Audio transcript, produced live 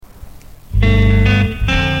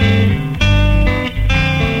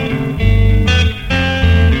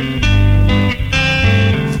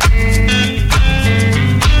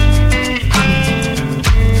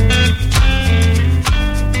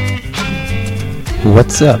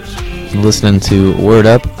What's up? You're listening to Word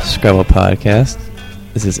Up Scrabble Podcast.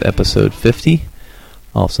 This is episode 50,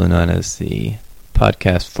 also known as the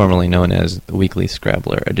podcast formerly known as the Weekly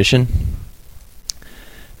Scrabbler Edition.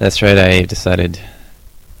 That's right, I decided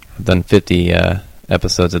I've done 50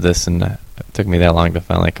 episodes of this, and it took me that long to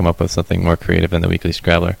finally come up with something more creative than the Weekly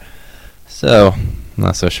Scrabbler. So, I'm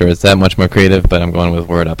not so sure it's that much more creative, but I'm going with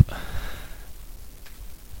Word Up.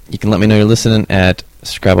 You can let me know you're listening at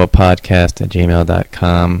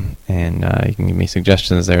scrabblepodcast@gmail.com, and you can give me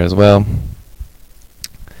suggestions there as well.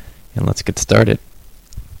 And let's get started.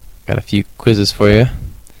 Got a few quizzes for you.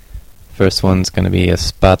 First one's going to be a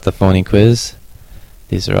Spot the Phony quiz.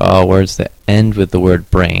 These are all words that end with the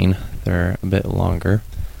word brain. They're a bit longer.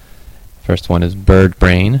 First one is bird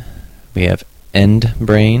brain. We have end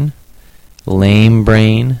brain, lame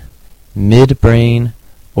brain, mid brain,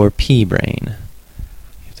 or pea brain.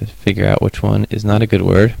 To figure out which one is not a good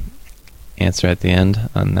word. Answer at the end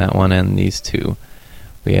on that one and these two.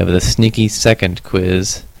 We have the sneaky second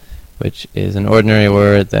quiz, which is an ordinary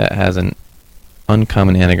word that has an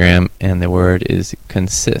uncommon anagram, and the word is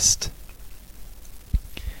consist.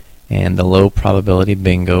 And the low probability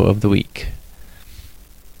bingo of the week.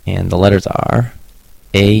 And the letters are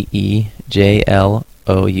A-E-J-L-O-U-Z.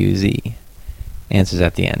 Answers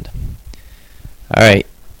at the end. Alright.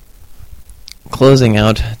 Closing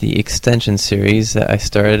out the extension series that I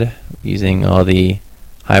started using all the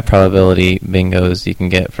high probability bingos you can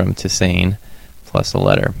get from Tisane plus a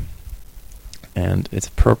letter. And it's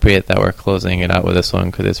appropriate that we're closing it out with this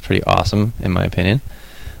one because it's pretty awesome in my opinion.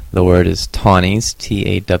 The word is Tawnies,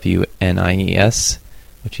 T-A-W-N-I-E-S,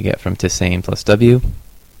 which you get from Tisane plus W.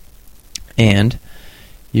 And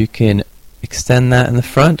you can extend that in the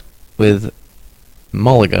front with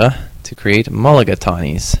Mulliga to create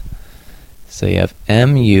mulligatawnies. So you have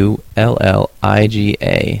M-U-L-L-I-G-A,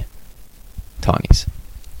 Tawnies.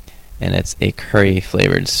 And it's a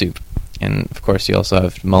curry-flavored soup. And, of course, you also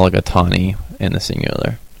have mulligatawny in the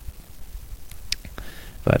singular.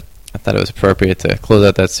 But I thought it was appropriate to close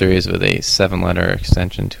out that series with a 7-letter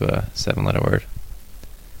extension to a 7-letter word.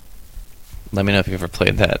 Let me know if you've ever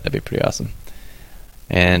played that. That'd be pretty awesome.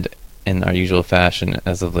 And in our usual fashion,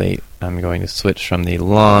 as of late, I'm going to switch from the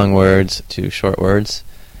long words to short words.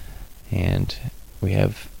 And we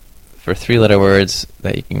have, for 3-letter words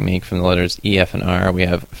that you can make from the letters E, F, and R, we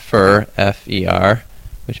have fur, F-E-R,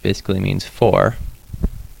 which basically means four.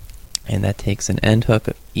 And that takes an end hook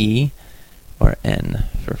of E or N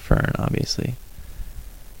for fern, obviously.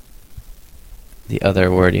 The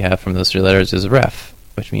other word you have from those 3 letters is ref,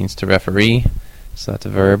 which means to referee, so that's a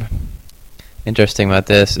verb. Interesting about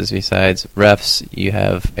this is besides refs, you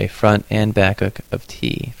have a front and back hook of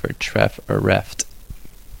T for treff or reft.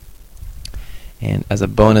 And as a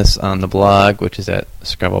bonus on the blog, which is at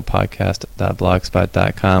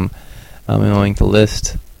scrabblepodcast.blogspot.com, I'm going to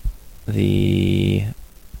list the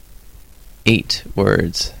 8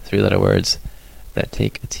 words, 3-letter words, that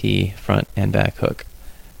take a T front and back hook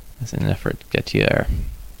as an effort to get you there.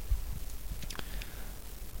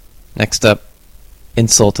 Next up,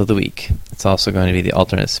 insult of the week. It's also going to be the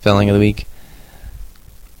alternate spelling of the week.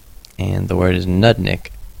 And the word is nudnik,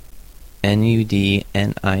 N-U-D-N-I-C-K,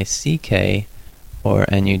 or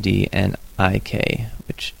N-U-D-N-I-K,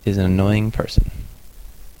 which is an annoying person.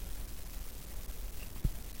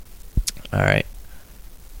 Alright.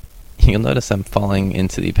 You'll notice I'm falling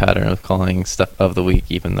into the pattern of calling stuff of the week,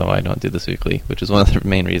 even though I don't do this weekly, which is one of the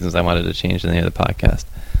main reasons I wanted to change the name of the podcast.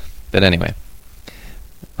 But anyway,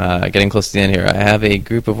 getting close to the end here, I have a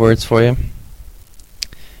group of words for you.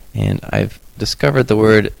 And I've discovered the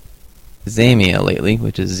word Zamia lately,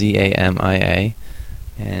 which is Z-A-M-I-A.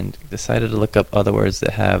 And decided to look up other words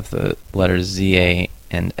that have the letters Z-A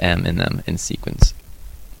and M in them in sequence.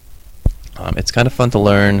 It's kind of fun to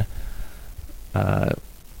learn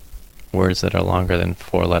words that are longer than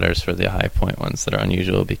 4 letters for the high point ones that are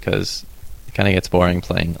unusual because it kind of gets boring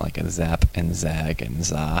playing like a zap and zag and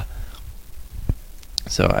za.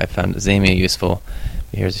 So I found Zamia useful.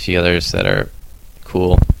 Here's a few others that are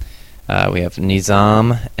cool. We have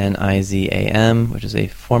Nizam, N-I-Z-A-M, which is a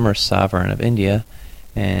former sovereign of India.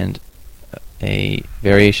 And a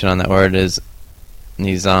variation on that word is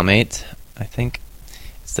Nizamate, I think.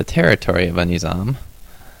 It's the territory of a Nizam.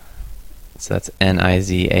 So that's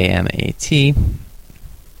N-I-Z-A-M-A-T.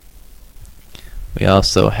 We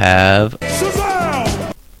also have...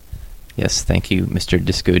 Shazam! Yes, thank you, Mr.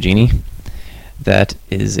 Disco Genie. That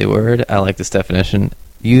is a word, I like this definition,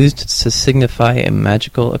 used to signify a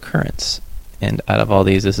magical occurrence. And out of all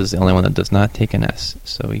these, this is the only one that does not take an S.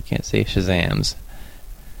 So we can't say Shazams.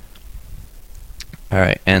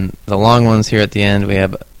 Alright, and the long ones here at the end, we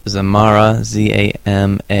have Zamara, Z-A-M-A-R-R-A,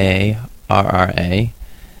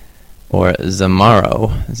 or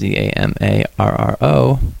Zamaro,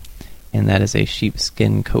 Z-A-M-A-R-R-O, and that is a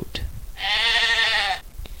sheepskin coat.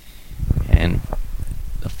 And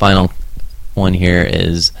the final one here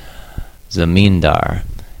is Zamindar,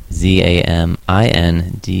 Z-A-M-I-N-D-A-R.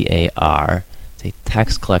 It's a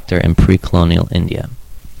tax collector in pre-colonial India.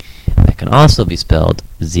 That can also be spelled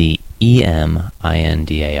Z-E-M-I-N-D-A-R.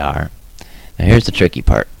 Now here's the tricky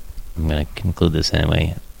part. I'm going to conclude this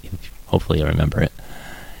anyway. Hopefully you'll remember it.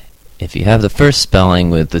 If you have the first spelling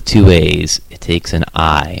with the two A's, it takes an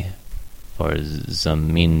I for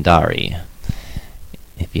Zamindari.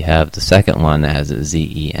 If you have the second one that has a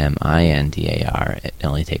Z-E-M-I-N-D-A-R, it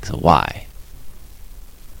only takes a Y.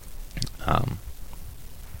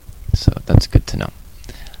 So that's good to know.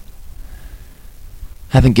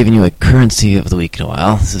 Haven't given you a currency of the week in a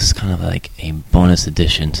while. This is kind of like a bonus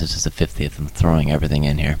edition since it's the 50th. I'm throwing everything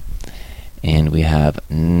in here. And we have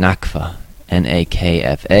Nakfa,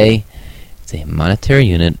 N-A-K-F-A. It's a monetary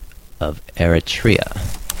unit of Eritrea,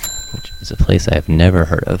 which is a place I have never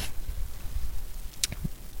heard of.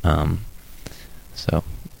 So,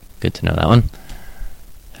 good to know that one.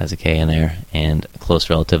 Has a K in there. And a close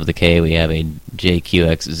relative of the K, we have a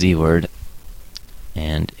JQXZ word.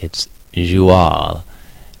 And it's Joual.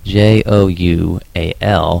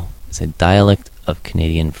 J-O-U-A-L. It's a dialect of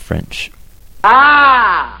Canadian French.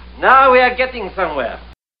 Ah! Now we are getting somewhere.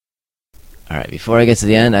 Alright, before I get to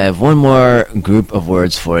the end, I have one more group of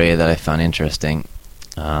words for you that I found interesting.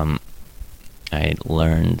 I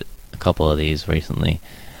learned a couple of these recently.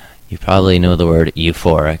 You probably know the word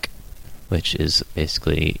euphoric, which is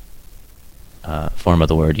basically a form of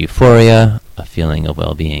the word euphoria, a feeling of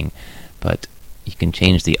well-being. But you can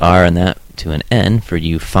change the R in that to an N for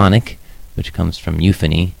euphonic, which comes from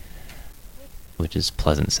euphony, which is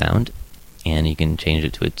pleasant sound. And you can change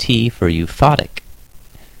it to a T for euphotic,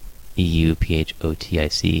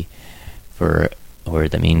 E-U-P-H-O-T-I-C, for a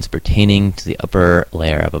word that means pertaining to the upper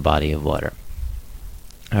layer of a body of water.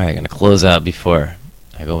 Alright, I'm going to close out before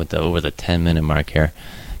I go with over the 10-minute mark here.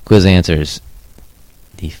 Quiz answers.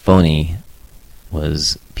 The phony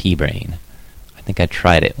was pea-brain. I think I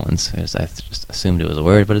tried it once, because I just assumed it was a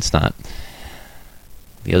word, but it's not.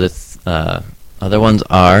 The other ones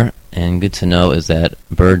are, and good to know, is that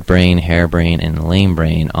bird brain, hare brain, and lame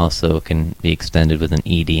brain also can be extended with an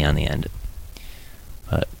ED on the end.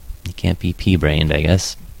 But you can't be pea-brained, I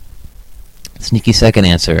guess. Sneaky second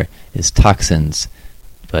answer is toxins,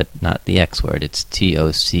 but not the X word. It's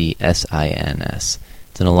T-O-C-S-I-N-S.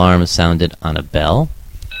 It's an alarm sounded on a bell.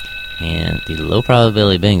 And the low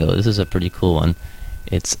probability bingo, this is a pretty cool one.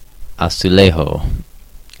 It's azulejo.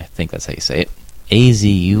 I think that's how you say it.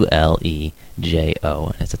 A-Z-U-L-E-J-O.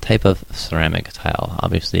 And it's a type of ceramic tile.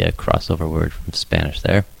 Obviously a crossover word from Spanish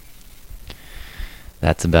there.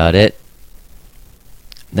 That's about it.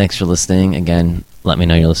 Thanks for listening. Again, let me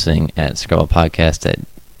know you're listening at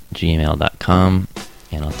scrubblepodcast@gmail.com.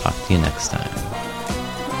 And I'll talk to you next time.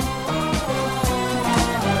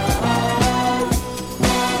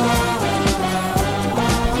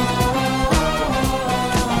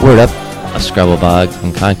 Word Up, a Scrabble blog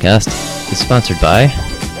and podcast, is sponsored by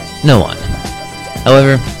no one.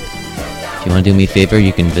 However, if you want to do me a favor,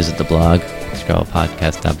 you can visit the blog,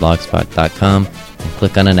 scrabblepodcast.blogspot.com, and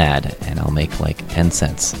click on an ad, and I'll make like 10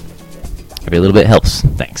 cents. Every little bit helps.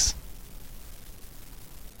 Thanks.